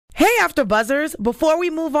Hey, After Buzzers. Before we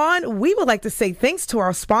move on, we would like to say thanks to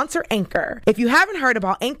our sponsor, Anchor. If you haven't heard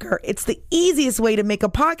about Anchor, it's the easiest way to make a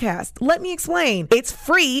podcast. Let me explain. It's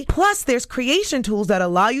free, plus there's creation tools that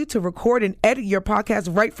allow you to record and edit your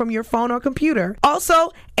podcast right from your phone or computer.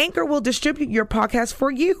 Also, Anchor will distribute your podcast for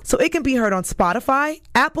you, so it can be heard on Spotify,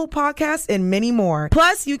 Apple Podcasts, and many more.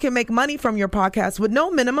 Plus, you can make money from your podcast with no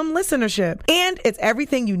minimum listenership. And it's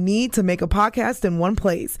everything you need to make a podcast in one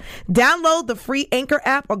place. Download the free Anchor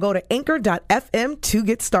app or go to anchor.fm to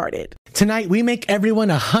get started. Tonight, we make everyone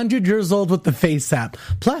 100 years old with the Face app.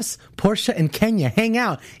 Plus, Portia and Kenya hang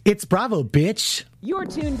out. It's Bravo, bitch. You're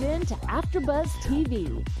tuned in to AfterBuzz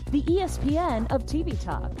TV, the ESPN of TV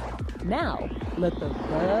talk. Now, let the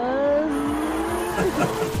buzz...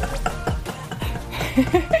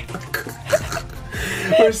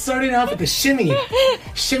 We're starting off with the shimmy.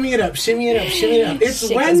 Shimmy it up, shimmy it up, shimmy it up. It's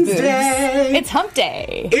Shake Wednesday. It's hump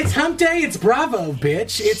day. It's hump day. It's Bravo,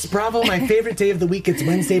 bitch. It's Bravo, my favorite day of the week. It's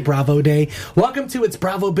Wednesday, Bravo Day. Welcome to It's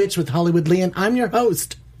Bravo, bitch with Hollywood Leon. I'm your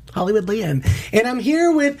host, Hollywood Leon. And I'm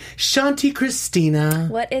here with Shanti Christina.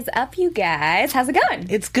 What is up, you guys? How's it going?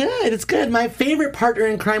 It's good. It's good. My favorite partner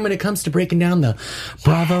in crime when it comes to breaking down the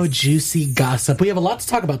Bravo juicy gossip. We have a lot to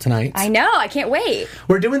talk about tonight. I know. I can't wait.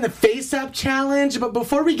 We're doing the Face App Challenge, but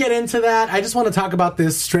before we get into that, I just want to talk about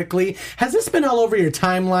this strictly. Has this been all over your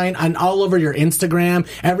timeline and all over your Instagram?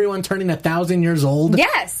 Everyone turning 1,000 years old?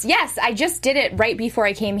 Yes. I just did it right before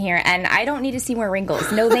I came here, and I don't need to see more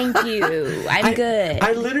wrinkles. No, thank you. I'm good.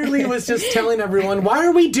 I literally was just telling everyone, why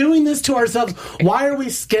are we doing this to ourselves? Why are we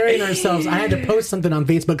scaring ourselves? I had to post something on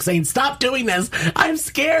Facebook saying, stop doing this. I'm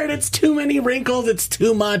scared. It's too many wrinkles. It's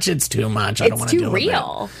too much. It's too much. I don't want to do it. It's too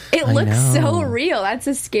real. It looks so real. That's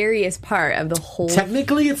the scariest part of the whole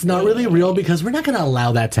Technically, it's not really real because we're not going to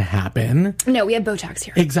allow that to happen. No, we have Botox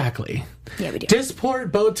here. Exactly. Yeah, we do.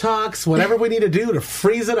 Dysport, Botox, whatever we need to do to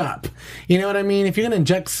freeze it up. You know what I mean? If you're going to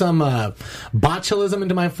inject some botulism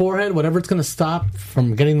into my forehead, whatever it's going to stop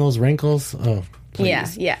from getting those wrinkles, oh,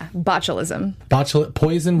 please. Yeah. Botulism.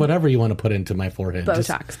 Poison, whatever you want to put into my forehead.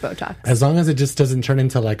 Botox. As long as it just doesn't turn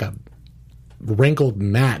into like a wrinkled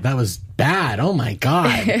mat. That was bad. Oh my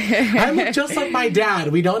God. I look just like my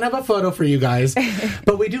dad. We don't have a photo for you guys,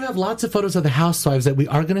 but we do have lots of photos of the housewives that we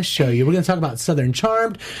are going to show you. We're going to talk about Southern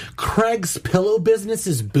Charmed. Craig's pillow business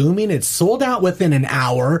is booming. It's sold out within an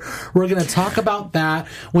hour. We're going to talk about that.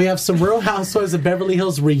 We have some Real Housewives of Beverly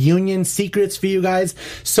Hills reunion secrets for you guys.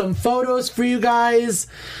 Some photos for you guys.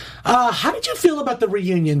 How did you feel about the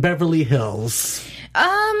reunion, Beverly Hills?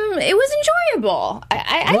 It was enjoyable.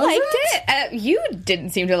 I Was liked it. You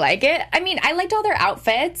didn't seem to like it. I mean, I liked all their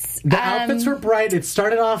outfits. The outfits were bright. It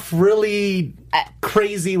started off really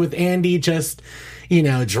crazy with Andy just,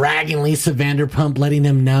 dragging Lisa Vanderpump, letting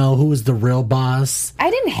him know who was the real boss. I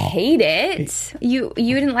didn't hate it. You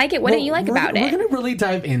didn't like it? What didn't you like about it? We're going to really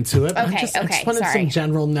dive into it. Okay, I just wanted sorry. some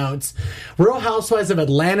general notes. Real Housewives of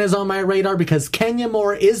Atlanta is on my radar because Kenya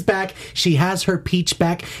Moore is back. She has her peach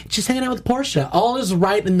back. She's hanging out with Portia. All is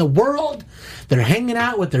right in the world. They're hanging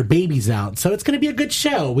out with their babies out. So it's going to be a good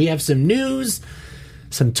show. We have some news,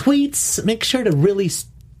 some tweets. Make sure to really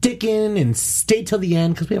stick in and stay till the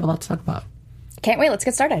end because we have a lot to talk about. Can't wait. Let's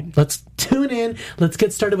get started. Let's tune in. Let's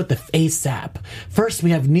get started with the Face app. First, we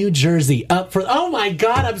have New Jersey up for... Oh, my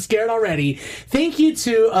God. I'm scared already. Thank you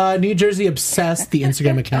to New Jersey Obsessed, the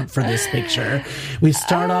Instagram account, for this picture. We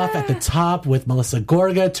start off at the top with Melissa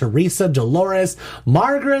Gorga, Teresa, Dolores,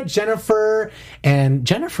 Margaret, Jennifer, and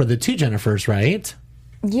Jennifer, the two Jennifers, right?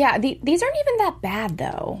 Yeah, these aren't even that bad,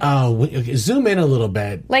 though. Oh, okay, zoom in a little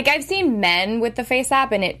bit. Like, I've seen men with the Face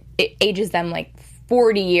app, and it ages them,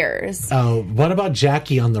 40 years. Oh, what about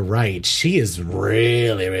Jackie on the right? She is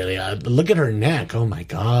really, really odd. Look at her neck. Oh, my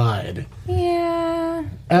God. Yeah.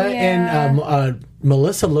 And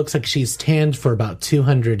Melissa looks like she's tanned for about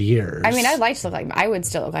 200 years. I mean, I would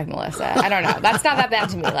still look like Melissa. I don't know. That's not that bad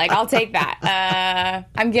to me. I'll take that.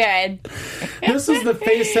 I'm good. This is the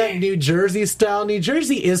Face App New Jersey style. New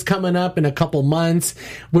Jersey is coming up in a couple months.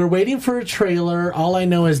 We're waiting for a trailer. All I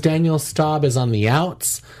know is Daniel Staub is on the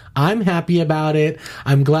outs. I'm happy about it.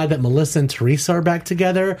 I'm glad that Melissa and Teresa are back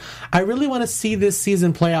together. I really want to see this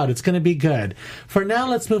season play out. It's going to be good. For now,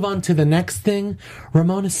 let's move on to the next thing.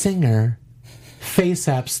 Ramona Singer. Face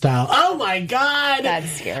app style. Oh my God!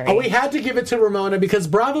 That's scary. Oh, we had to give it to Ramona because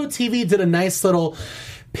Bravo TV did a nice little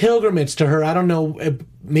pilgrimage to her. I don't know,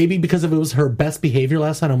 maybe because of it was her best behavior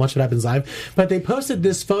last night on Watch What Happens Live, but they posted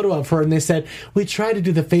this photo of her and they said, we tried to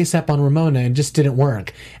do the face app on Ramona and just didn't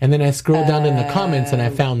work. And then I scrolled down in the comments and I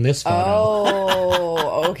found this photo.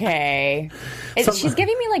 Oh, okay. She's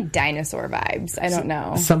giving me dinosaur vibes. I don't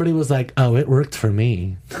know. Somebody was like, oh, it worked for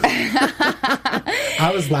me.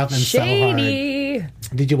 I was laughing so Shady. hard.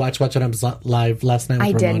 Did you watch Watch What Happens Live last night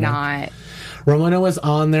with I Ramona? did not. Ramona was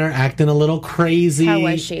on there acting a little crazy. How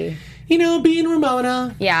was she? You know, being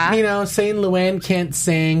Ramona. Yeah. You know, saying Luann can't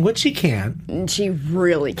sing, which she can. She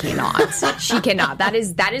really cannot. She cannot. That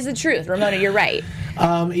is the truth. Ramona, you're right.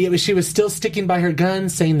 She was still sticking by her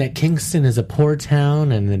guns, saying that Kingston is a poor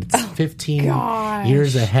town and that it's 15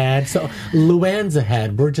 years ahead. So Luann's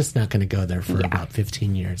ahead. We're just not going to go there for about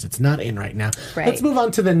 15 years. It's not in right now. Right. Let's move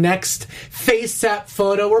on to the next FaceApp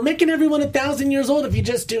photo. We're making everyone 1,000 years old if you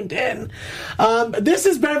just tuned in. This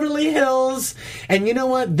is Beverly Hills. And you know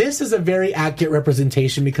what? This is a very accurate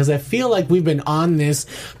representation because I feel like we've been on this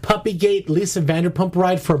Puppygate Lisa Vanderpump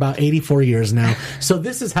ride for about 84 years now. So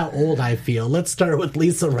this is how old I feel. Let's start with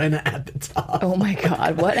Lisa Rinna at the top. Oh my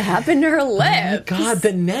God, what happened to her lips? God,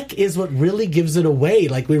 the neck is what really gives it away.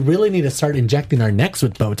 Like, we really need to start injecting our necks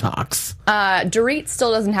with Botox. Dorit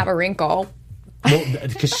still doesn't have a wrinkle. Well,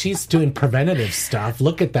 because she's doing preventative stuff.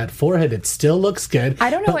 Look at that forehead. It still looks good. I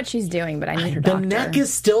don't know what she's doing, but I need her The doctor. neck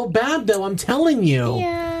is still bad, though. I'm telling you.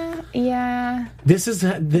 Yeah. This is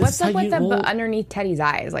What's how up with you the old. underneath Teddy's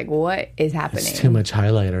eyes? Like, what is happening? It's too much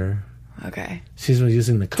highlighter. Okay. She's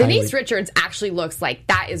using the Denise Richards actually looks like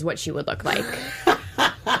that is what she would look like.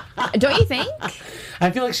 Don't you think?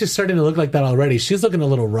 I feel like she's starting to look like that already. She's looking a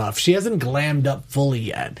little rough. She hasn't glammed up fully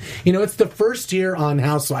yet. You know, it's the first year on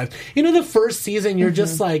Housewives. You know, the first season, you're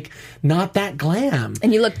just like, not that glam.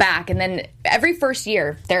 And you look back, and then every first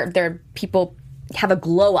year, there people have a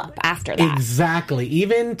glow up after that. Exactly.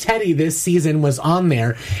 Even Teddy this season was on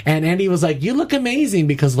there, and Andy was like, you look amazing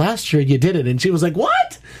because last year you did it. And she was like,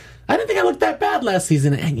 what? I didn't think I looked that bad last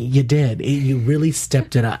season. And you did. You really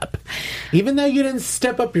stepped it up. Even though you didn't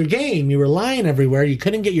step up your game, you were lying everywhere. You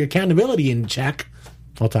couldn't get your accountability in check.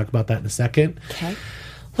 I'll talk about that in a second. Okay.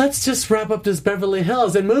 Let's just wrap up this Beverly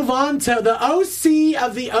Hills and move on to the OC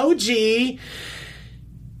of the OG.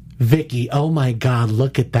 Vicky, oh my God,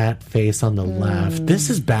 look at that face on the left.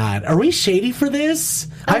 This is bad. Are we shady for this?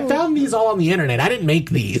 I found these all on the internet. I didn't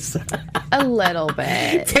make these. A little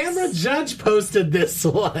bit. Tamra Judge posted this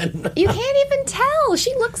one. You can't even tell.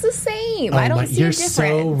 She looks the same. I don't see you're a difference.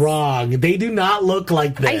 so wrong. They do not look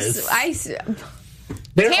like this.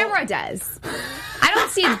 They're Tamra does. I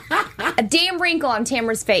don't see a damn wrinkle on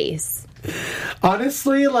Tamra's face.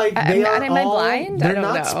 honestly, like they are am I all, blind? I they're don't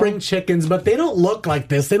not know. spring chickens, but they don't look like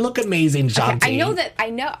this. They look amazing, Shanti.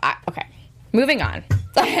 Okay. Moving on.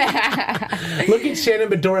 Look at Shannon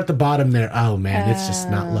Bedore at the bottom there. Oh man, it's just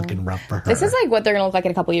not looking rough for her. This is like what they're going to look like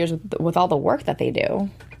in a couple of years with all the work that they do.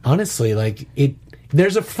 Honestly, like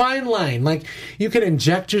there's a fine line. Like, you can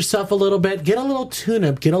inject yourself a little bit, get a little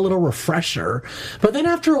tune-up, get a little refresher. But then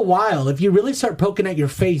after a while, if you really start poking at your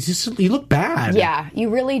face, you look bad. Yeah, you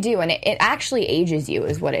really do. And it actually ages you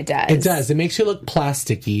is what it does. It does. It makes you look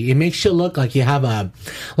plasticky. It makes you look like you have a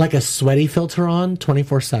sweaty filter on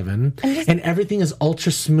 24/7. And everything is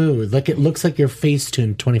ultra smooth. Like, it looks like you're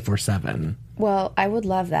Facetune 24/7. Well, I would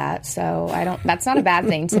love that. So that's not a bad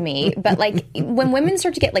thing to me. But like when women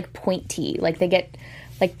start to get like pointy, like they get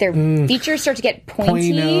like their features start to get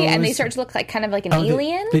pointy and they start to look like kind of like an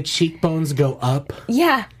alien. The cheekbones go up.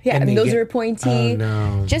 Yeah. And those get- are pointy. Oh,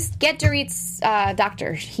 no. Just get Dorit's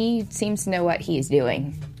doctor. He seems to know what he's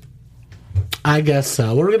doing. I guess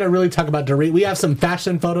so. We're going to really talk about Dorit. We have some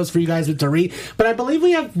fashion photos for you guys with Dorit, but I believe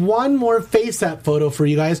we have one more face-up photo for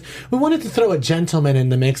you guys. We wanted to throw a gentleman in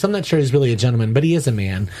the mix. I'm not sure he's really a gentleman, but he is a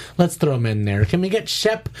man. Let's throw him in there. Can we get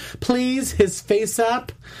Shep, please? His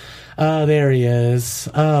face-up? There he is.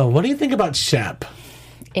 What do you think about Shep?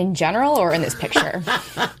 In general or in this picture?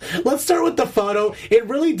 Let's start with the photo. It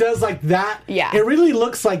really does like that. Yeah. It really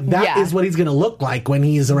looks like that is what he's going to look like when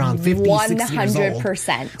he's around 50, 60 years old.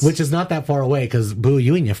 100%. Which is not that far away because, boo,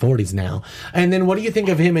 you in your 40s now. And then what do you think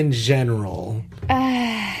of him in general?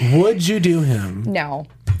 Would you do him? No.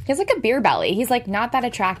 He has like a beer belly. He's like not that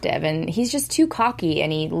attractive and he's just too cocky and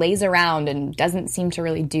he lays around and doesn't seem to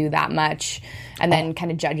really do that much and then kind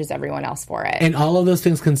of judges everyone else for it. And all of those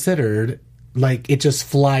things considered, like, it just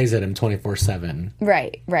flies at him 24/7.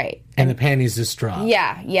 Right. And the panties just drop.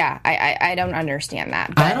 Yeah. I don't understand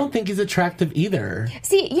that. But I don't think he's attractive either.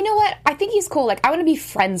 see, you know what? I think he's cool. Like, I want to be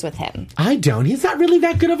friends with him. I don't. He's not really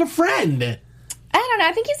that good of a friend. I don't know.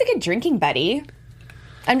 I think he's like a drinking buddy.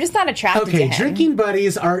 I'm just not attracted to Okay, him. drinking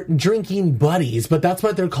buddies are drinking buddies, but that's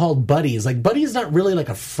what they're called, buddies. Like, buddy is not really like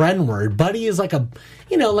a friend word. Buddy is like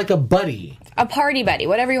like a buddy. A party buddy,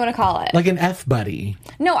 whatever you want to call it. Like an F buddy.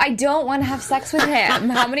 No, I don't want to have sex with him.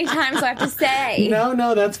 How many times do I have to say?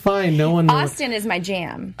 No, that's fine. No one... Austin is my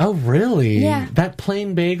jam. Oh, really? Yeah. That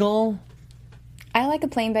plain bagel? I like a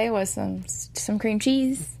plain bagel with some cream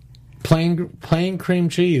cheese. Plain cream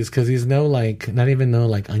cheese, because he's not even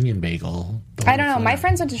onion bagel. I don't know. My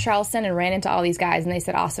friends went to Charleston and ran into all these guys, and they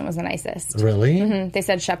said Austin was the nicest. Really? Mm-hmm. They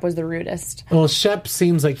said Shep was the rudest. Well, Shep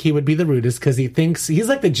seems like he would be the rudest because he thinks he's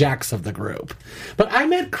like the Jax of the group. But I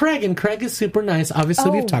met Craig, and Craig is super nice.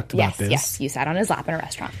 Obviously, we've talked about this. Yes, you sat on his lap in a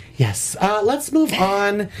restaurant. Yes. Let's move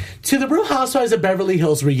on to the Real Housewives of Beverly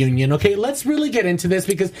Hills reunion. Okay, let's really get into this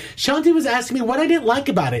because Shanti was asking me what I didn't like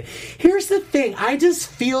about it. Here's the thing. I just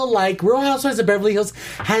feel like Real Housewives of Beverly Hills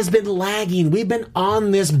has been lagging. We've been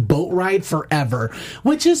on this boat ride forever,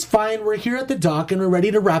 which is fine. We're here at the dock and we're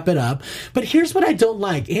ready to wrap it up. But here's what I don't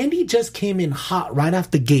like. Andy just came in hot right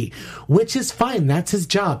off the gate, which is fine. That's his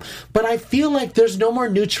job. But I feel like there's no more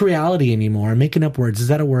neutrality anymore. I'm making up words. Is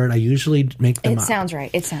that a word? I usually make them up. It sounds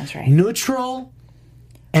right. Neutral.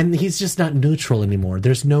 And he's just not neutral anymore.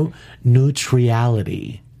 There's no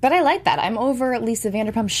neutrality. But I like that. I'm over Lisa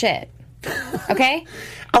Vanderpump shit. Okay?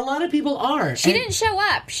 A lot of people are. She didn't show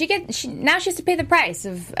up. Now she has to pay the price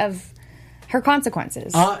of her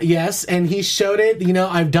consequences. Yes, and he showed it.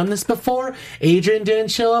 I've done this before. Adrian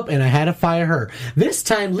didn't show up, and I had to fire her. This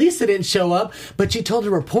time, Lisa didn't show up, but she told a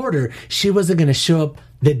reporter she wasn't going to show up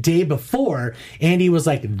the day before. Andy was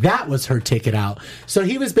like, that was her ticket out. So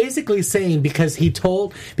he was basically saying because she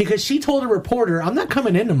told a reporter, I'm not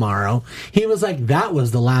coming in tomorrow. He was like, that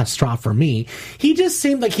was the last straw for me. He just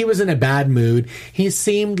seemed like he was in a bad mood. He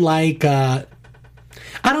seemed like,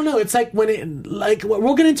 I don't know. It's like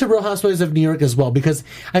we'll get into Real Housewives of New York as well, because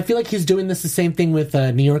I feel like he's doing the same thing with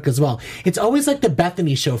New York as well. It's always like the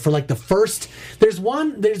Bethany show for the first,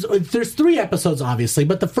 there's 3 episodes obviously,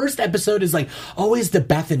 but the first episode is always the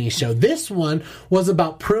Bethany show. This one was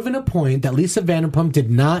about proving a point that Lisa Vanderpump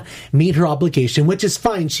did not meet her obligation, which is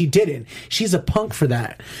fine. She didn't. She's a punk for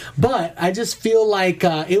that. But I just feel like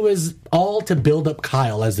it was all to build up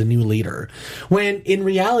Kyle as the new leader, when in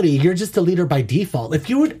reality, you're just a leader by default. If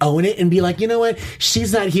you would own it and be like, you know what,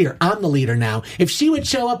 she's not here, I'm the leader now. If she would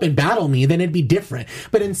show up and battle me, then it'd be different.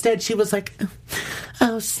 But instead, she was like,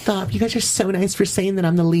 oh, stop. You guys are so nice for saying that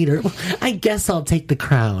I'm the leader. Well, I guess I'll take the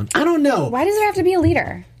crown. I don't know. Why does there have to be a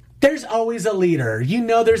leader? There's always a leader.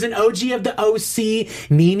 There's an OG of the OC.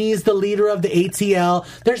 Nini's the leader of the ATL.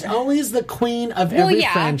 There's always the queen of every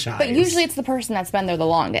franchise. But usually it's the person that's been there the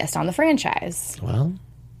longest on the franchise. Well,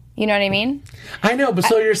 you know what I mean? I know, but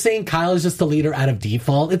so you're saying Kyle is just the leader out of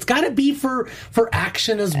default? It's got to be for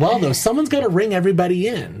action as well, though. Someone's got to ring everybody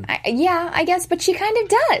in. I guess, but she kind of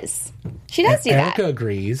does. She does do that. Erica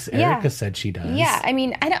agrees. Erica said she does. Yeah, I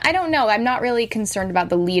mean, I don't know. I'm not really concerned about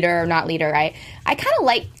the leader or not leader. I kind of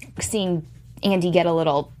like seeing Andy get a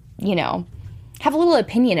little, have a little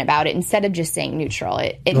opinion about it instead of just saying neutral.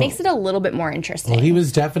 It makes it a little bit more interesting. Well, he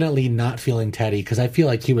was definitely not feeling Teddi, because I feel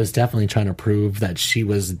like he was definitely trying to prove that she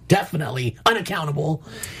was definitely unaccountable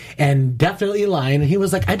and definitely lying. And he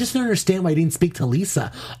was like, I just don't understand why I didn't speak to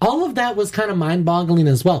Lisa. All of that was kind of mind-boggling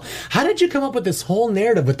as well. How did you come up with this whole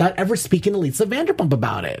narrative without ever speaking to Lisa Vanderpump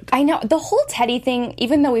about it? I know. The whole Teddi thing,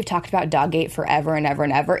 even though we've talked about Doggate forever and ever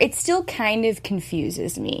and ever, it still kind of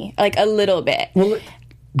confuses me, a little bit. Well,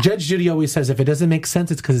 Judge Judy always says if it doesn't make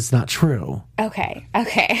sense, it's because it's not true. Okay. I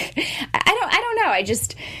don't know.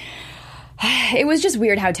 It was just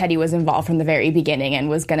weird how Teddi was involved from the very beginning and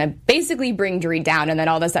was going to basically bring Dorit down, and then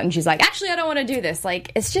all of a sudden she's like, actually, I don't want to do this.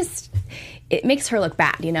 It makes her look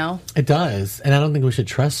bad, It does, and I don't think we should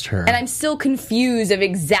trust her. And I'm still confused of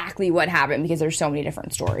exactly what happened because there's so many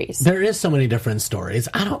different stories. There is so many different stories.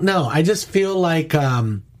 I don't know. I just feel like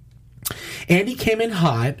Andy came in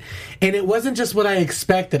hot, and it wasn't just what I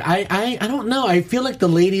expected. I don't know. I feel like the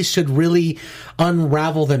ladies should really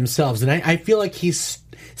unravel themselves, and I feel like he's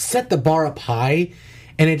set the bar up high,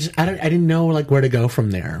 and I didn't know where to go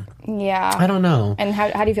from there. Yeah, I don't know. And how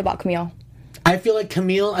do you feel about Camille? I feel like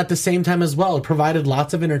Camille at the same time as well. It provided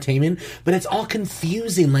lots of entertainment, but it's all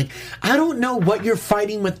confusing. I don't know what you're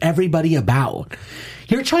fighting with everybody about.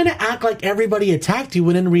 You're trying to act like everybody attacked you,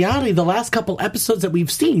 when in reality, the last couple episodes that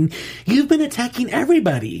we've seen, you've been attacking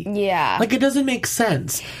everybody. Yeah. It doesn't make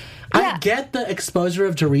sense. Yeah. I get the exposure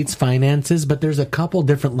of Dorit's finances, but there's a couple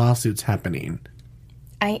different lawsuits happening.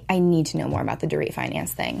 I need to know more about the Dorit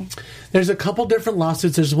finance thing. There's a couple different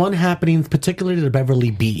lawsuits. There's one happening particularly to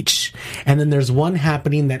Beverly Beach. And then there's one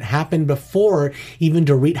happening that happened before even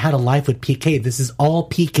Dorit had a life with PK. This is all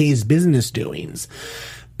PK's business doings.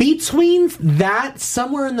 Between that,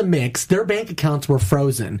 somewhere in the mix, their bank accounts were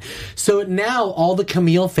frozen. So now all the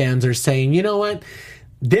Camille fans are saying, you know what?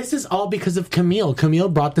 this is all because of Camille. Camille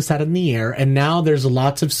brought this out in the air, and now there's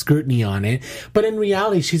lots of scrutiny on it. But in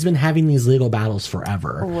reality, she's been having these legal battles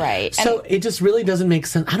forever. Right. So it just really doesn't make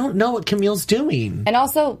sense. I don't know what Camille's doing. And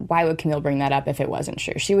also, why would Camille bring that up if it wasn't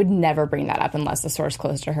true? She would never bring that up unless the source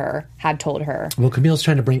close to her had told her. Well, Camille's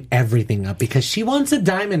trying to bring everything up because she wants a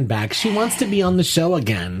diamond back. She wants to be on the show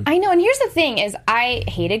again. I know, and here's the thing is I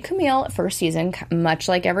hated Camille first season, much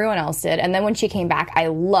like everyone else did. And then when she came back, I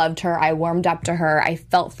loved her. I warmed up to her. I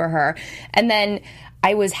felt for her. And then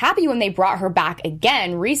I was happy when they brought her back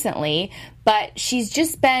again recently, but she's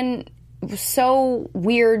just been so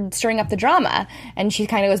weird stirring up the drama, and she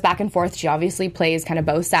kind of goes back and forth. She obviously plays kind of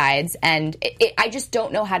both sides, and I just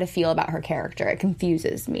don't know how to feel about her character. It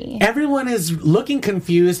confuses me. Everyone is looking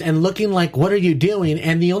confused and looking like, what are you doing?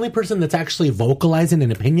 And the only person that's actually vocalizing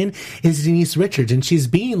an opinion is Denise Richards, and she's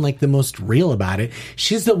being like the most real about it.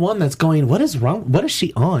 She's the one that's going, what is wrong? What is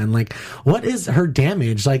she on? Like, what is her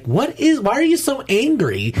damage? Like, why are you so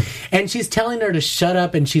angry? And she's telling her to shut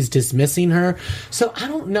up, and she's dismissing her. So I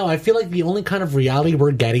don't know. I feel like the only kind of reality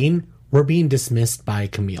we're getting, we're being dismissed by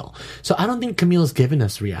Camille. So I don't think Camille's given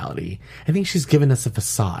us reality. I think she's given us a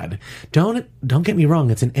facade. Don't get me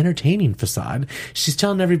wrong, it's an entertaining facade. She's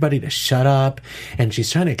telling everybody to shut up, and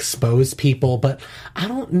she's trying to expose people, but I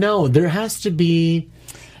don't know. There has to be...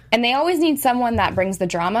 And they always need someone that brings the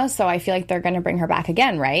drama, so I feel like they're going to bring her back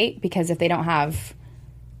again, right? Because if they don't have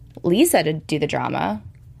Lisa to do the drama,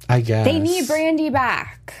 I guess they need Brandy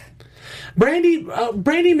back.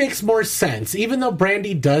 Brandy makes more sense, even though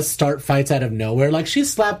Brandy does start fights out of nowhere. Like, she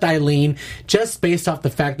slapped Eileen just based off the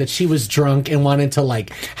fact that she was drunk and wanted to,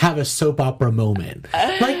 like, have a soap opera moment.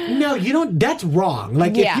 Like, no, you don't, that's wrong.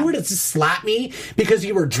 Like, if you were to slap me because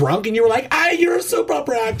you were drunk and you were like, you're a soap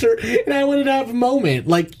opera actor, and I wanted to have a moment,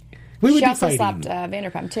 like, we would be fighting. She also slapped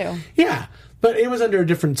Vanderpump, too. Yeah. But it was under a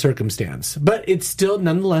different circumstance. But it's still,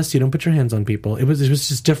 nonetheless, you don't put your hands on people. It was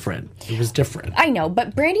just different. It was different. I know,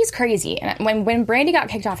 but Brandy's crazy. And when Brandy got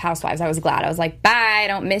kicked off Housewives, I was glad. I was like, bye, I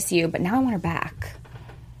don't miss you. But now I want her back.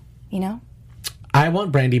 You know? I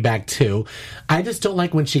want Brandy back, too. I just don't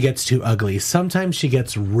like when she gets too ugly. Sometimes she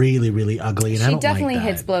gets really, really ugly, and I don't like that. She definitely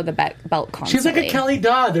hits below the belt constantly. She's like a Kelly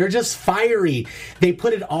Dodd. They're just fiery. They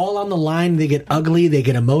put it all on the line. They get ugly. They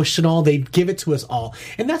get emotional. They give it to us all.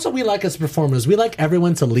 And that's what we like as performers. We like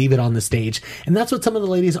everyone to leave it on the stage. And that's what some of the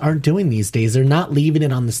ladies aren't doing these days. They're not leaving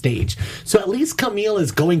it on the stage. So at least Camille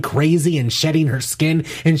is going crazy and shedding her skin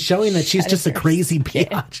and showing that she's just a crazy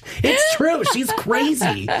bitch. It's true. She's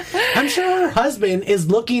crazy. I'm sure her husband is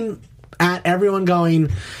looking at everyone going,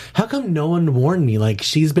 how come no one warned me? Like,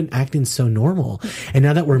 she's been acting so normal, and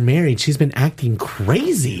now that we're married, she's been acting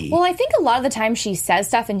crazy. Well, I think a lot of the time she says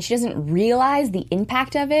stuff and she doesn't realize the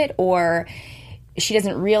impact of it, or she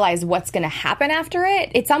doesn't realize what's going to happen after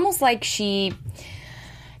it. It's almost like it's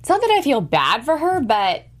not that I feel bad for her,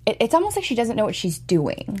 but it's almost like she doesn't know what she's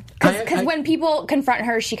doing. Because when people confront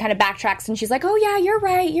her, she kind of backtracks and she's like, oh yeah, you're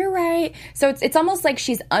right. So it's almost like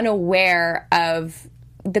she's unaware of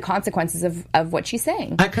the consequences of what she's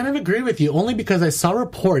saying. I kind of agree with you, only because I saw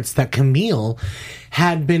reports that Camille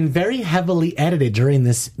had been very heavily edited during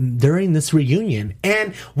this reunion.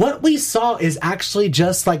 And what we saw is actually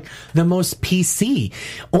just like the most PC,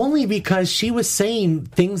 only because she was saying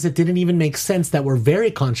things that didn't even make sense, that were very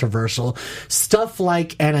controversial. Stuff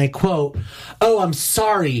like, and I quote, "Oh, I'm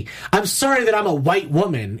sorry that I'm a white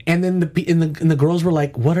woman." And then the girls were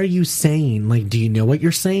like, "What are you saying? Like, do you know what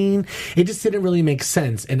you're saying?" It just didn't really make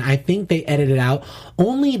sense. And I think they edited it out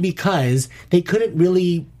only because they couldn't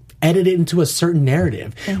really edit it into a certain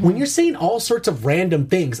narrative. Mm-hmm. When you're saying all sorts of random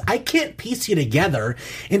things, I can't piece you together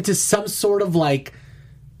into some sort of like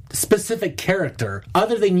specific character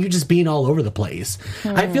other than you just being all over the place.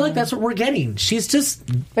 I feel like that's what we're getting. She's just...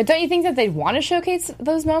 But don't you think that they'd want to showcase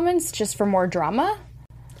those moments just for more drama?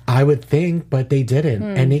 I would think, but they didn't.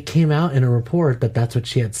 And it came out in a report that that's what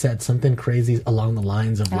she had said. Something crazy along the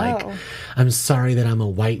lines of like, I'm sorry that I'm a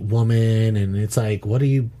white woman. And it's like, what are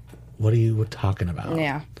you talking about?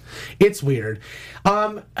 Yeah. It's weird.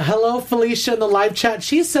 Hello, Felicia in the live chat.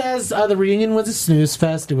 She says the reunion was a snooze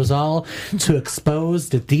fest. It was all to expose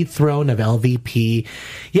the dethrone of LVP.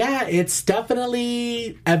 Yeah, it's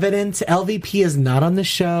definitely evident. LVP is not on the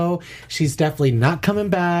show. She's definitely not coming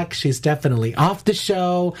back. She's definitely off the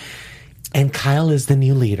show. And Kyle is the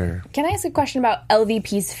new leader. Can I ask a question about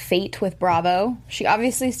LVP's fate with Bravo? She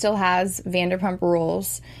obviously still has Vanderpump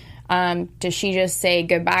Rules. Does she just say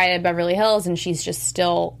goodbye to Beverly Hills and she's just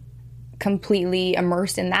still completely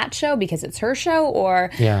immersed in that show because it's her show, or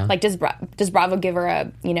like does Bravo give her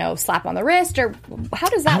a slap on the wrist, or how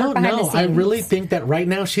does that work behind the scenes? I really think that right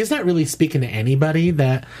now she's not really speaking to anybody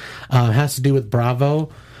that has to do with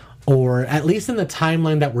Bravo, or at least in the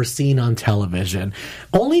timeline that we're seeing on television.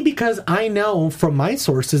 Only because I know from my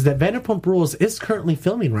sources that Vanderpump Rules is currently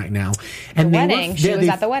filming right now. And she was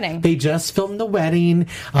at the wedding. They just filmed the wedding.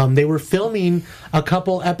 They were filming a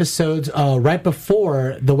couple episodes right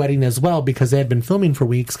before the wedding as well, because they had been filming for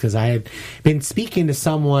weeks, because I had been speaking to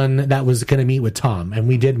someone that was going to meet with Tom, and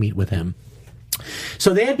we did meet with him.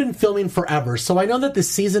 So they had been filming forever. So I know that the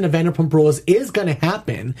season of Vanderpump Rules is going to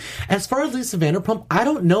happen. As far as Lisa Vanderpump, I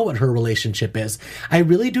don't know what her relationship is. I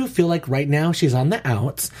really do feel like right now she's on the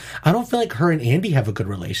outs. I don't feel like her and Andy have a good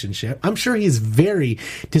relationship. I'm sure he's very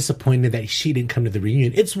disappointed that she didn't come to the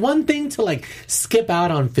reunion. It's one thing to like skip out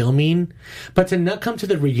on filming, but to not come to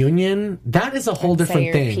the reunion, that is a whole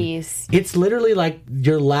different thing. Piece. It's literally like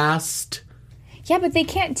your last... Yeah, but they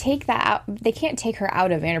can't take that out. They can't take her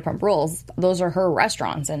out of Vanderpump Rules. Those are her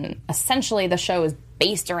restaurants, and essentially the show is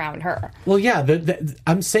based around her. Well, yeah,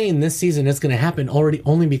 I'm saying this season is going to happen already,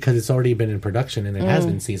 only because it's already been in production and it has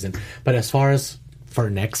been seasoned. But as far as for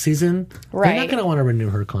next season, they're not going to want to renew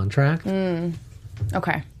her contract.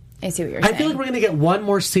 Okay. I see what you're saying. I feel like we're going to get one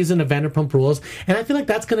more season of Vanderpump Rules, and I feel like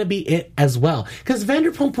that's going to be it as well. Because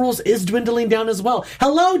Vanderpump Rules is dwindling down as well.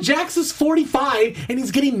 Hello, Jax is 45, and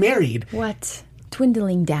he's getting married. What?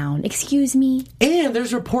 Dwindling down. Excuse me? And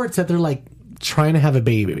there's reports that they're, like, trying to have a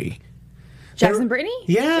baby. Jax and Brittany?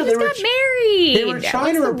 Yeah. They got married. They were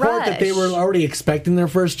trying to report that they were already expecting their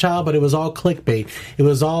first child, but it was all clickbait. It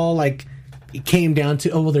was all, like... It came down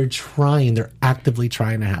to, they're actively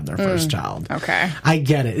trying to have their first child. Okay. I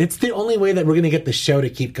get it. It's the only way that we're going to get the show to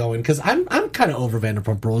keep going, because I'm kind of over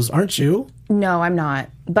Vanderpump Rules, aren't you? No, I'm not.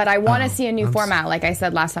 But I want to see a new format. Like I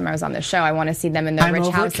said last time I was on the show, I want to see them in their rich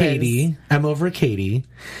houses. I'm over Katie.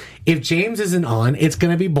 If James isn't on, it's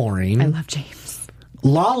going to be boring. I love James.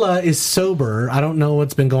 Lala is sober. I don't know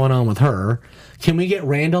what's been going on with her. Can we get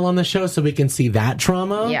Randall on the show so we can see that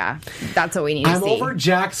trauma? Yeah, that's what we need to see. I'm over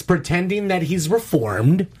Jax pretending that he's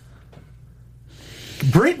reformed.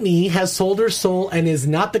 Brittany has sold her soul and is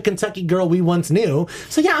not the Kentucky girl we once knew.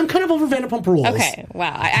 So yeah, I'm kind of over Vanderpump Rules. Okay,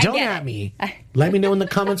 wow. I Don't get at it. me. Let me know in the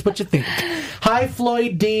comments what you think. Hi,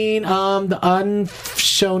 Floyd Dean. The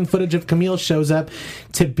unshown footage of Camille shows up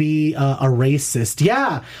to be a racist.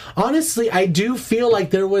 Yeah, honestly, I do feel like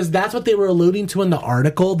that's what they were alluding to in the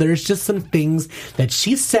article. There's just some things that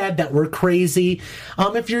she said that were crazy.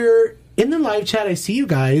 If you're in the live chat, I see you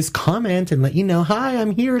guys comment and let you know, hi,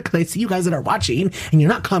 I'm here, because I see you guys that are watching and you're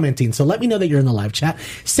not commenting. So let me know that you're in the live chat.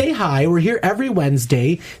 Say hi. We're here every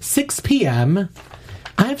Wednesday, 6 p.m.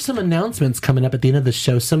 I have some announcements coming up at the end of the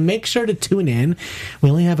show, so make sure to tune in. We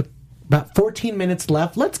only have about 14 minutes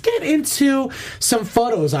left. Let's get into some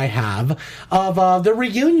photos I have of the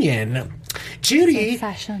reunion. Judy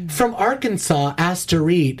from Arkansas asked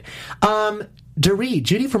Dorit,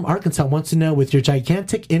 Judy from Arkansas wants to know, with your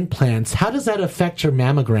gigantic implants, how does that affect your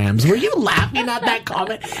mammograms? Were you laughing at that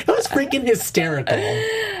comment? It was freaking hysterical.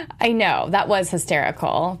 I know, that was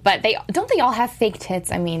hysterical. But they all have fake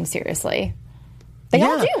tits? I mean, seriously. They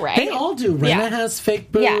all do, right? They all do. Rena has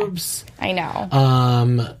fake boobs. Yeah, I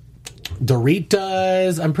know. Dorit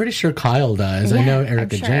does. I'm pretty sure Kyle does. I know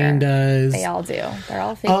Erica Jane does. They all do. They're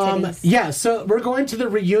all fake titties. Yeah, so we're going to the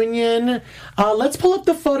reunion. Let's pull up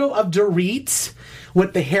the photo of Dorit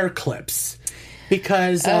with the hair clips,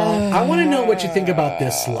 because I want to know what you think about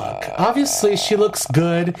this look. Obviously, she looks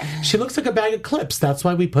good. She looks like a bag of clips. That's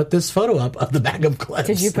why we put this photo up of the bag of clips.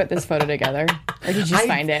 Did you put this photo together? Or did you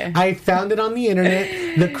find it? I found it on the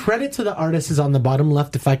internet. The credit to the artist is on the bottom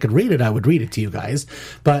left. If I could read it, I would read it to you guys.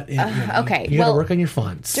 But okay, you gotta work on your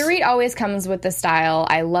fonts. Dorit always comes with the style.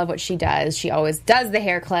 I love what she does. She always does the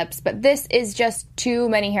hair clips, but this is just too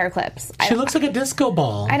many hair clips. She looks like a disco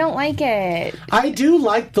ball. I don't like it. I do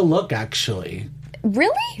like the look, actually.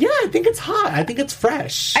 Really? Yeah, I think it's hot. I think it's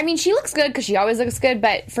fresh. I mean, she looks good because she always looks good,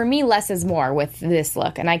 but for me, less is more with this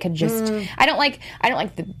look. And I could just, I don't like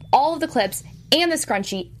all of the clips and the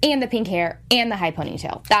scrunchie and the pink hair and the high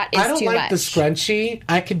ponytail. That is too much. I don't like the scrunchie.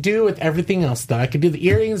 I could do with everything else, though. I could do the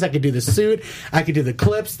earrings. I could do the suit. I could do the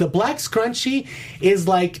clips. The black scrunchie is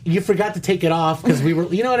like you forgot to take it off because we were,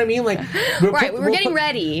 you know what I mean? Like, we were getting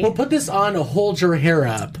ready. We'll put this on to hold your hair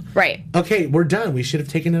up. Right. Okay, we're done. We should have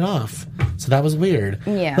taken it off. So that was weird.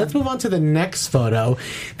 Yeah. Let's move on to the next photo.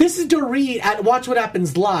 This is Dorit at Watch What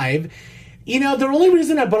Happens Live. You know, the only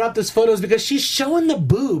reason I brought up this photo is because she's showing the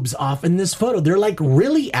boobs off in this photo. They're like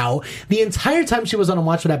really out. The entire time she was on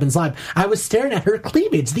Watch What Happens Live, I was staring at her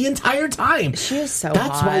cleavage the entire time. She is so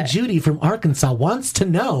That's hot. why Judy from Arkansas wants to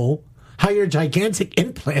know how your gigantic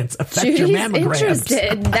implants affect your mammograms.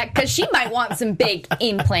 Interested because she might want some big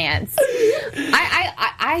implants.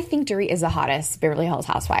 I think Dorit is the hottest Beverly Hills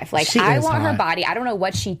housewife. Like, I want her body. I don't know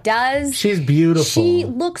what she does. She's beautiful. She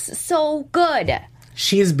looks so good.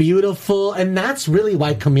 She's beautiful, and that's really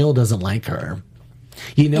why Camille doesn't like her.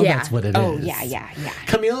 You know that's what it is. Oh, yeah.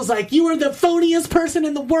 Camille's like, you are the phoniest person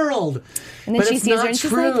in the world. And then but she it's sees not her and she's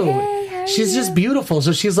true. like, hey, how are she's you? just beautiful.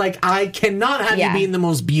 So she's like, I cannot have you being the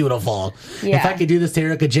most beautiful. Yeah. If I could do this to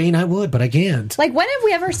Erica Jane, I would, but I can't. Like, when have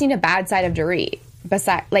we ever seen a bad side of Dorit?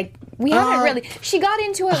 Besides, like, we haven't really. She got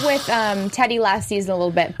into it with Teddy last season a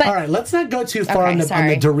little bit. But all right, let's not go too far on the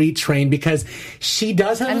Dorit train because she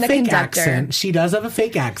does have a fake accent. She does have a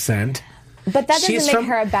fake accent. But that doesn't make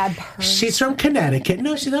her a bad person. She's from Connecticut.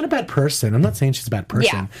 No, she's not a bad person. I'm not saying she's a bad person.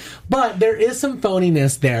 Yeah. But there is some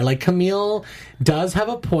phoniness there. Like, Camille does have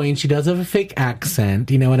a point. She does have a fake accent.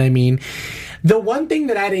 You know what I mean? The one thing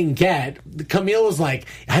that I didn't get, Camille was like,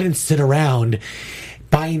 I didn't sit around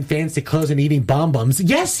buying fancy clothes and eating bonbons.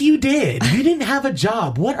 Yes, you did. You didn't have a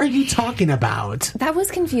job. What are you talking about? That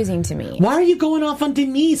was confusing to me. Why are you going off on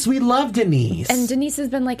Denise? We love Denise. And Denise has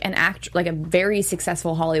been like like a very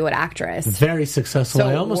successful Hollywood actress. Very successful. So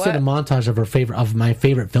I almost did a montage of my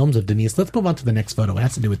favorite films of Denise. Let's move on to the next photo. It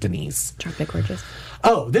has to do with Denise. Chocolate Gorgeous.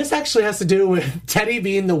 Oh, this actually has to do with Teddy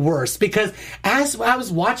being the worst, because as I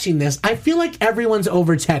was watching this, I feel like everyone's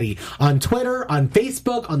over Teddy on Twitter, on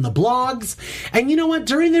Facebook, on the blogs. And you know what?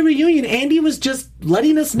 During the reunion, Andy was just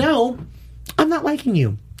letting us know, I'm not liking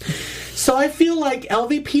you. So I feel like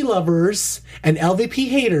LVP lovers and LVP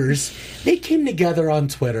haters, they came together on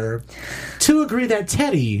Twitter to agree that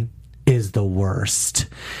Teddy is the worst.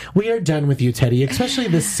 We are done with you, Teddy, especially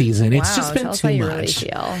this season. It's just been too much. Really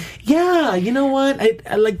feel. Yeah, you know what?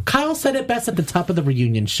 I like Kyle said it best at the top of the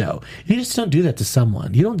reunion show. You just don't do that to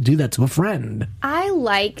someone. You don't do that to a friend. I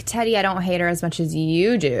like Teddy. I don't hate her as much as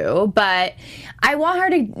you do, but I want her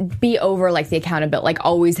to be over like the accountability, like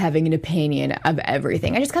always having an opinion of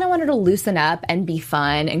everything. I just kind of want her to loosen up and be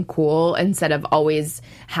fun and cool instead of always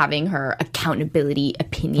having her accountability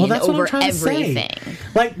opinion over everything.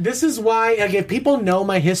 Like, this is why, like, if people know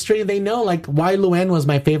my history, they know, like, why Luann was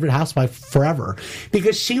my favorite housewife forever.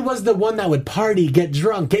 Because she was the one that would party, get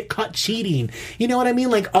drunk, get caught cheating. You know what I mean?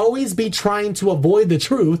 Like, always be trying to avoid the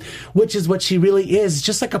truth, which is what she really is,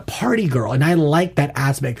 just like a party girl. And I like that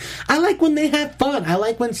aspect. I like when they have fun. I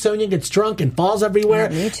like when Sonia gets drunk and falls everywhere.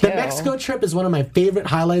 Me too. The Mexico trip is one of my favorite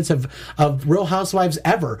highlights of Real Housewives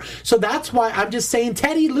ever. So that's why I'm just saying,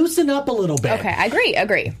 Teddy, loosen up a little bit. Okay, I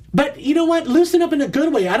agree. But you know what? Loosen up in a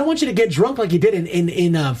good way. I don't want you to get drunk like you did in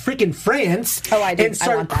freaking France. Oh, I do. And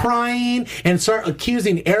start crying and start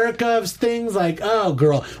accusing Erica of things like, oh,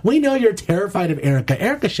 girl, we know you're terrified of Erica.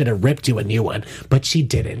 Erica should have ripped you a new one, but she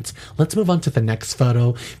didn't. Let's move on to the next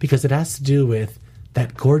photo because it has to do with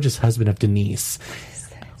that gorgeous husband of Denise. What is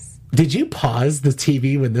this? Did you pause the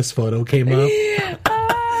TV when this photo came up?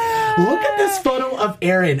 Look at this photo of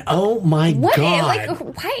Aaron. Oh, my God.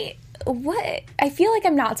 Why? What? I feel like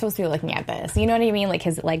I'm not supposed to be looking at this. You know what I mean? Like,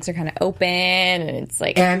 his legs are kind of open, and it's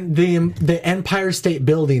like... And the Empire State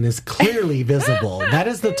Building is clearly visible. That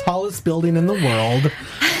is the tallest building in the world.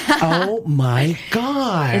 Oh, my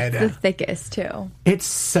God. It's the thickest, too. It's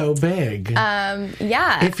so big.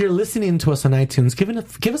 Yeah. If you're listening to us on iTunes,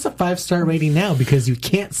 give us a 5-star rating now, because you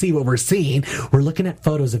can't see what we're seeing. We're looking at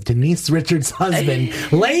photos of Denise Richards' husband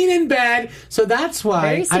laying in bed. So that's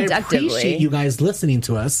why I appreciate you guys listening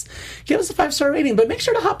to us. Give us a 5-star rating, but make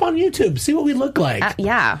sure to hop on YouTube. See what we look like.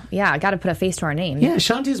 Yeah. I got to put a face to our name. Yeah,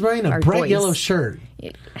 Shanti's wearing a bright yellow shirt.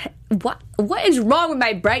 What is wrong with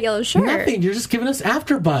my bright yellow shirt? Nothing. You're just giving us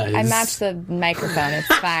afterbuzz. I match the microphone. It's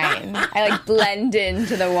fine. I like blend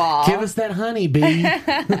into the wall. Give us that honey, bee.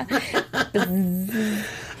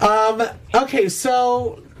 Okay,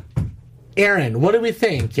 so Aaron, what do we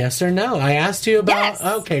think? Yes or no? I asked you about... Yes.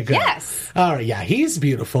 Okay, good. Yes. All right, yeah, he's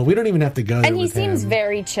beautiful. We don't even have to go there And he with seems him.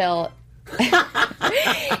 very chill.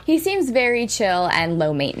 He seems very chill and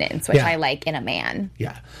low maintenance, which I like in a man.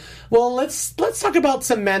 Yeah. Well, let's talk about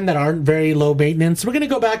some men that aren't very low maintenance. We're going to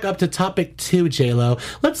go back up to topic 2, J-Lo.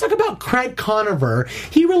 Let's talk about Craig Conover.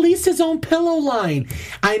 He released his own pillow line.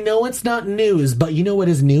 I know it's not news, but you know what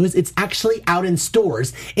is news? It's actually out in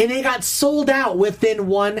stores, and it got sold out within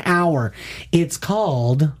 1 hour. It's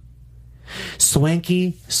called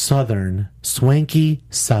Swanky Southern.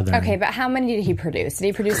 Okay, but how many did he produce? Did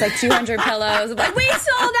he produce like 200 pillows? Like, we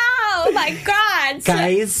sold out! Oh my God.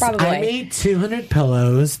 Guys, Probably. I made 200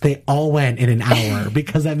 pillows. They all went in an hour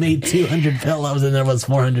because I made 200 pillows and there was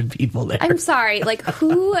 400 people there. I'm sorry. Like,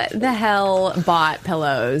 who the hell bought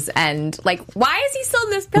pillows? And, like, why is he still in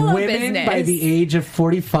this pillow Women business? by the age of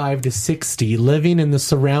 45 to 60 living in the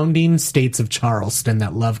surrounding states of Charleston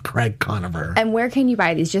that love Craig Conover. And where can you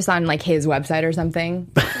buy these? Just on, like, his website or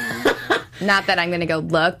something? Not that I'm going to go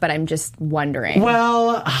look, but I'm just wondering.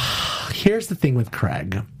 Well, here's the thing with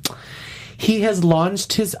Craig. He has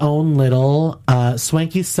launched his own little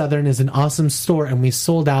Swanky Southern is an awesome store, and we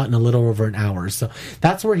sold out in a little over an hour. So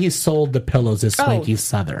that's where he sold the pillows, is Swanky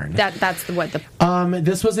Southern. That's what the...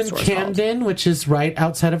 This was in Camden, which is right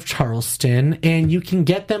outside of Charleston, and you can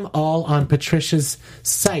get them all on Patricia's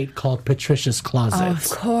site called Patricia's Closet. Of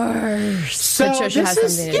course. So Patricia has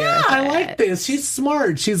something to do with I it. like this. She's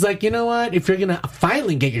smart. She's like, you know what? If you're going to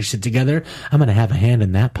finally get your shit together, I'm going to have a hand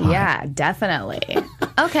in that pot. Yeah, definitely.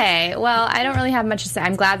 Okay, well, I don't really have much to say.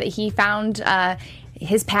 I'm glad that he found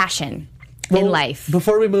his passion in life.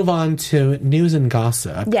 Before we move on to news and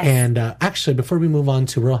gossip, Yes. and actually, before we move on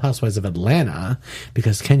to Real Housewives of Atlanta,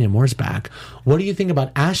 because Kenya Moore's back, what do you think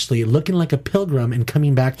about Ashley looking like a pilgrim and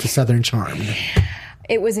coming back to Southern Charmed?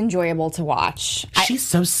 It was enjoyable to watch. She's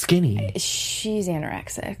so skinny. She's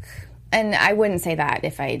anorexic. And I wouldn't say that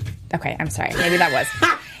if I... Okay, I'm sorry. Maybe that was...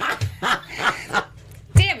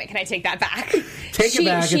 Damn it, can I take that back? Take it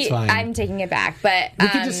back, it's fine. I'm taking it back, but... We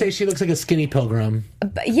could just say she looks like a skinny pilgrim.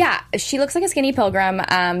 But yeah, she looks like a skinny pilgrim.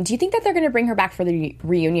 Do you think that they're going to bring her back for the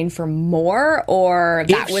reunion for more, or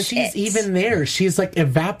that If was she's it? even there, she's like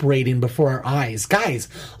evaporating before our eyes. Guys,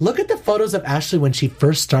 look at the photos of Ashley when she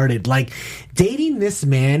first started. Like, dating this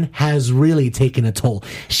man has really taken a toll.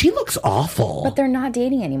 She looks awful. But they're not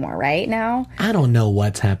dating anymore, right now? I don't know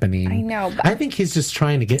what's happening. I know, but- I think he's just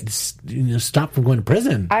trying to get stop from going to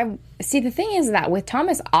prison. I see. The thing is that with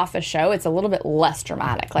Thomas off a show, it's a little bit less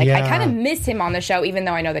dramatic. Like, I Yeah. kind of miss him on the show, even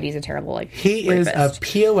though I know that he's a terrible, like, He is a rapist.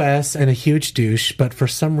 POS and a huge douche, but for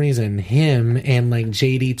some reason, him and like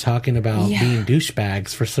JD talking about being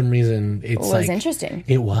douchebags, for some reason, it's was interesting.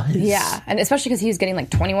 It was. Yeah, and especially because he was getting like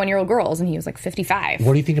 21-year-old girls, and he was like 55.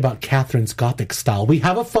 What do you think about Catherine's Gothic style? We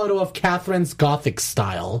have a photo of Catherine's Gothic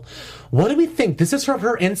style. What do we think? This is from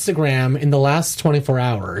her Instagram in the last 24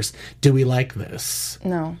 hours. Do we like this?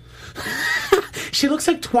 No. She looks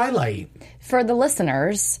like Twilight. For the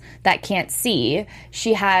listeners that can't see,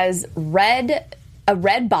 she has a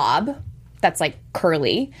red bob that's like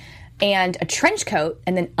curly, and a trench coat,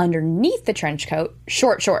 and then underneath the trench coat,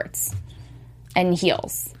 short shorts and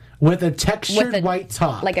heels. With a textured With a- white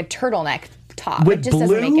top. Like a turtleneck top. with It just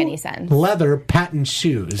doesn't make any sense. leather patent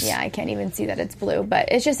shoes. Yeah, I can't even see that it's blue,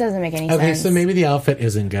 but it just doesn't make any sense. Okay, so maybe the outfit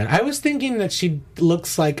isn't good. I was thinking that she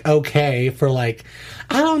looks like okay for like,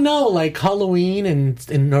 I don't know, like Halloween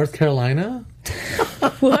in North Carolina.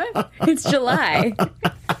 What? It's July.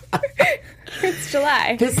 It's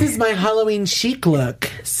July. This is my Halloween chic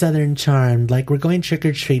look, Southern Charmed. Like we're going trick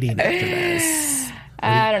or treating after this.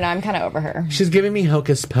 I don't know. I'm kind of over her. She's giving me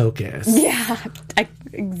hocus pocus. Yeah,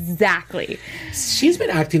 exactly. She's been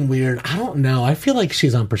acting weird. I don't know. I feel like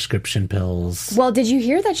she's on prescription pills. Well, did you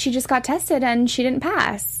hear that she just got tested and she didn't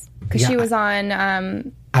pass? Because she Yeah. was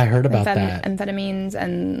on I heard about that. amphetamines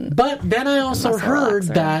and... But then I also heard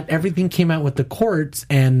that everything came out with the courts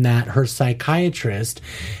and that her psychiatrist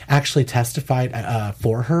actually testified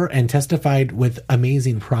for her and testified with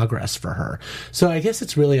amazing progress for her. So I guess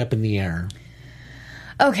it's really up in the air.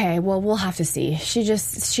 Okay, well, we'll have to see. She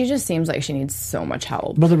just seems like she needs so much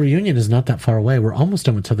help. Well, the reunion is not that far away. We're almost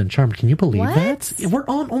done with Southern Charm. Can you believe What? that? We're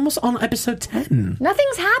almost on episode 10.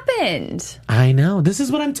 Nothing's happened. I know. This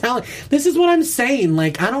is what I'm telling. This is what I'm saying.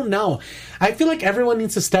 Like, I don't know. I feel like everyone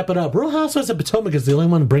needs to step it up. Real Housewives of Potomac is the only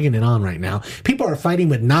one bringing it on right now. People are fighting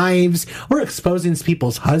with knives. We're exposing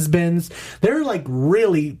people's husbands. They're like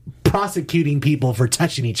really prosecuting people for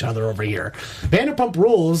touching each other over here. Vanderpump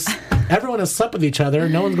Rules. Everyone has slept with each other.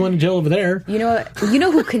 No one's going to jail over there. You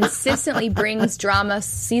know who consistently brings drama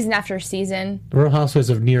season after season? Real Housewives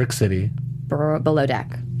of New York City. Below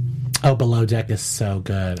Deck. Oh, Below Deck is so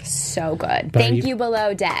good. So good. But Thank you,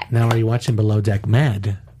 Below Deck. Now, are you watching Below Deck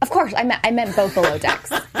Med? Of course, I meant both Below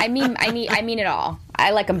Decks. I mean it all. I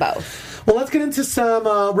like them both. Well, let's get into some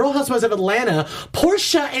Real Housewives of Atlanta.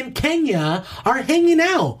 Portia and Kenya are hanging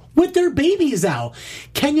out with their babies out.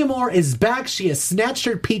 Kenya Moore is back. She has snatched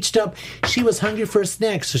her peached up. She was hungry for a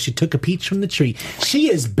snack, so she took a peach from the tree.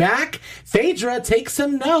 She is back. Phaedra, take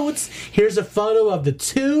some notes. Here's a photo of the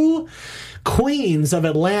two queens of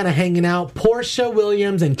Atlanta hanging out, Portia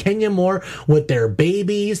Williams and Kenya Moore with their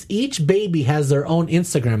babies. Each baby has their own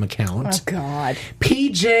Instagram account. Oh, God.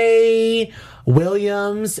 PJ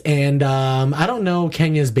Williams, and I don't know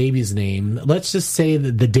Kenya's baby's name. Let's just say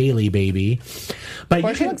the Daily baby. But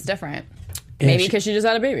Or she looks different. And Maybe because she just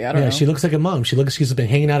had a baby. I don't know. she looks like a mom. She's been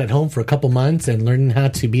hanging out at home for a couple months and learning how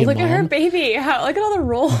to be a mom. Look at her baby. Look at all the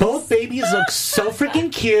rolls. Both babies look so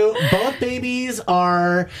freaking cute. Both babies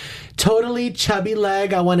are totally chubby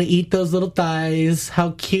leg. I want to eat those little thighs.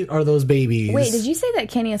 How cute are those babies? Wait, did you say that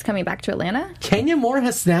Kenya is coming back to Atlanta? Kenya Moore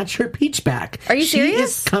has snatched her peach back. Are you serious? She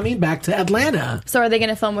is coming back to Atlanta. So are they going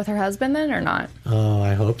to film with her husband then or not? Oh,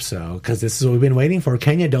 I hope so, because this is what we've been waiting for.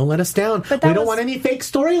 Kenya, don't let us down. We don't want any fake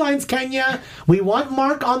storylines, Kenya. We want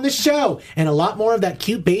Mark on the show and a lot more of that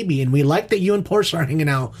cute baby, and we like that you and Portia are hanging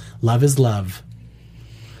out. Love is love.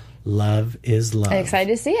 Love is love. I'm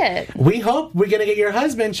excited to see it. We hope we're going to get your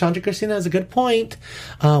husband. Chandra Christina has a good point.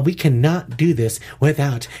 We cannot do this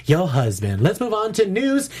without your husband. Let's move on to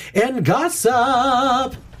news and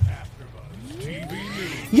gossip.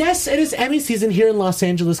 Yes, it is Emmy season here in Los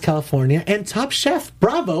Angeles, California, and Top Chef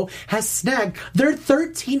Bravo has snagged their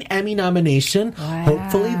 13th Emmy nomination. Wow.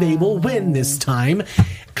 Hopefully they will win this time.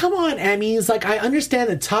 Come on, Emmys. I understand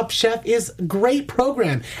that Top Chef is a great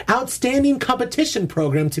program. Outstanding competition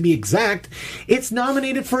program, to be exact. It's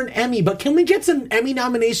nominated for an Emmy, but can we get some Emmy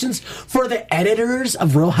nominations for the editors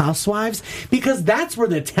of Real Housewives? Because that's where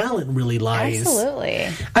the talent really lies. Absolutely.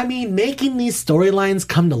 I mean, making these storylines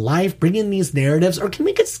come to life, bringing these narratives, or can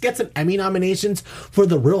we just get some Emmy nominations for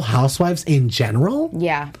the Real Housewives in general?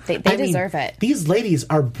 Yeah, they deserve it. These ladies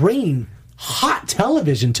are bringing hot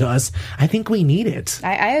television to us. I think we need it.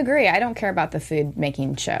 I agree. I don't care about the food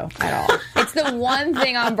making show at all. It's the one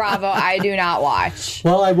thing on Bravo I do not watch.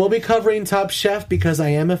 Well, I will be covering Top Chef because I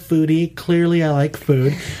am a foodie. Clearly, I like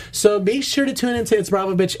food. So be sure to tune into It's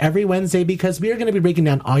Bravo Bitch every Wednesday because we are going to be breaking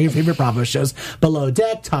down all your favorite Bravo shows. Below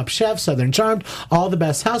Deck, Top Chef, Southern Charmed, all the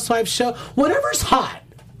best Housewives show, whatever's hot.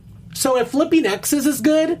 So if Flipping X's is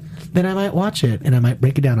good, then I might watch it and I might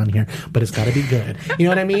break it down on here. But it's got to be good. You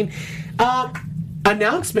know what I mean?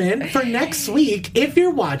 Announcement for next week. If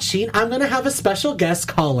you're watching, I'm going to have a special guest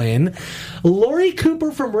call in. Lori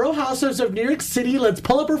Cooper from Real Housewives of New York City. Let's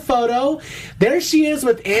pull up her photo. There she is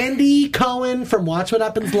with Andy Cohen from Watch What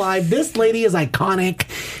Happens Live. This lady is iconic.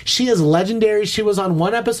 She is legendary. She was on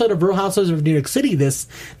one episode of Real Housewives of New York City this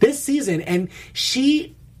season, and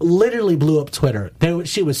she literally blew up Twitter.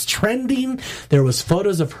 She was trending. There was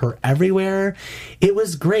photos of her everywhere. It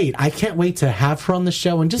was great. I can't wait to have her on the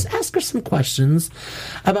show and just ask her some questions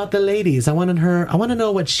about the ladies. I want to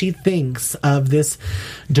know what she thinks of this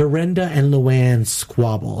Dorinda and Luann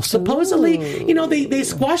squabble. Supposedly, they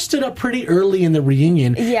squashed it up pretty early in the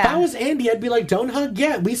reunion. Yeah. If I was Andy, I'd be like, don't hug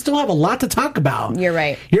yet. We still have a lot to talk about. You're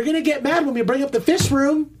right. You're going to get mad when we bring up the fish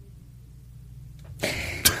room.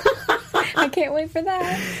 I can't wait for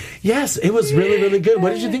that. Yes, it was really, really good.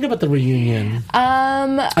 What did you think about the reunion?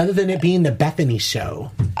 Other than it being the Bethany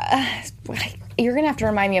show. You're going to have to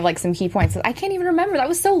remind me of some key points. I can't even remember. That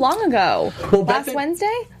was so long ago. Well, Last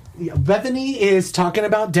Wednesday? Bethany is talking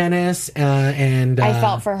about Dennis, and I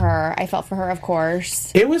felt for her, of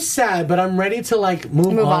course. It was sad, but I'm ready to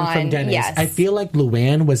move on from Dennis. Yes. I feel like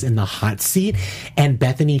Luann was in the hot seat, and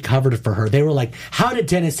Bethany covered for her. They were like, "How did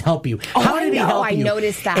Dennis help you? How did he help you?" I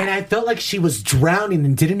noticed that, and I felt like she was drowning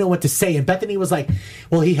and didn't know what to say. And Bethany was like,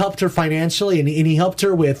 "Well, he helped her financially, and he helped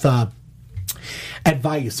her with."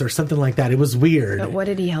 Advice or something like that. It was weird. But what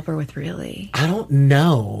did he help her with, really? I don't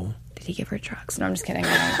know. Did he give her drugs? No, I'm just kidding.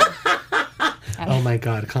 Oh my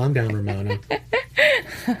God, calm down, Ramona.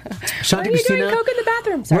 Why are you doing coke in the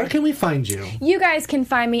bathroom? Sorry. Where can we find you? You guys can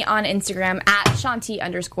find me on Instagram at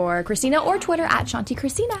Shanti_Christina or Twitter at Shanti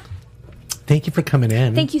Christina. Thank you for coming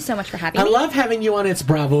in. Thank you so much for having me. I love having you on It's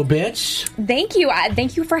Bravo, bitch. Thank you.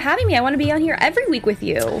 Thank you for having me. I want to be on here every week with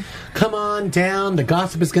you. Come on down. The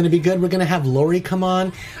gossip is going to be good. We're going to have Lori come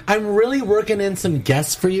on. I'm really working in some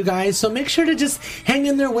guests for you guys, so make sure to just hang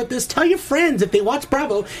in there with us. Tell your friends if they watch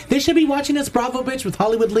Bravo, they should be watching It's Bravo, bitch, with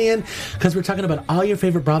Hollywood Leanne, because we're talking about all your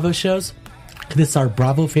favorite Bravo shows. This is our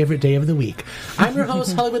Bravo favorite day of the week. I'm your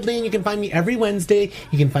host, Hollywood Leanne. You can find me every Wednesday.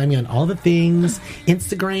 You can find me on all the things,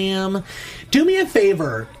 Instagram. Do me a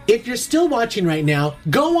favor. If you're still watching right now,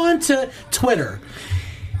 go on to Twitter.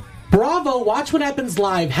 Bravo, Watch What Happens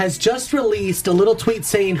Live has just released a little tweet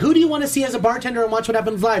saying, who do you want to see as a bartender on Watch What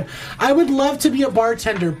Happens Live? I would love to be a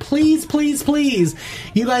bartender. Please, please, please.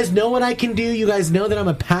 You guys know what I can do. You guys know that I'm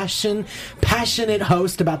a passionate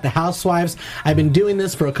host about the Housewives. I've been doing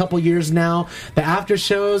this for a couple years now. The after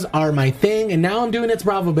shows are my thing, and now I'm doing It's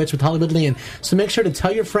Bravo, bitch, with Hollywood Leanne. So make sure to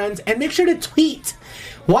tell your friends, and make sure to tweet.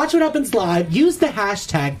 Watch What Happens Live. Use the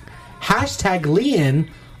hashtag Leanne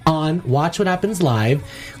on Watch What Happens Live,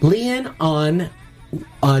 Leanne on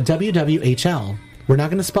WWHL. We're not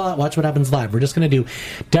going to spell out Watch What Happens Live. We're just going to do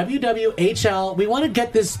WWHL. We want to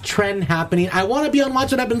get this trend happening. I want to be on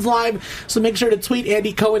Watch What Happens Live, so make sure to tweet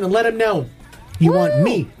Andy Cohen and let him know you want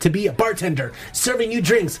me to be a bartender, serving you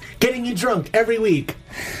drinks, getting you drunk every week.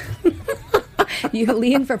 You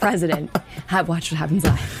lean for president. Watch What Happens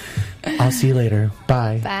Live. I'll see you later.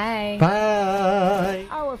 Bye. Bye. Bye.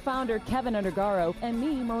 Our founder, Kevin Undergaro, and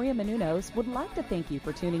me, Maria Menounos, would like to thank you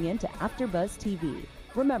for tuning in to AfterBuzz TV.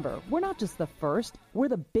 Remember, we're not just the first, we're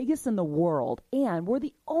the biggest in the world, and we're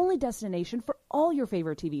the only destination for all your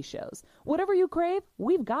favorite TV shows. Whatever you crave,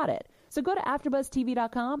 we've got it. So go to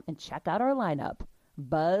AfterBuzzTV.com and check out our lineup.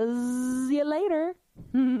 Buzz you later.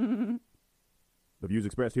 The views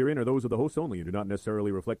expressed herein are those of the hosts only and do not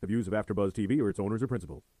necessarily reflect the views of AfterBuzz TV or its owners or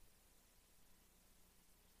principals.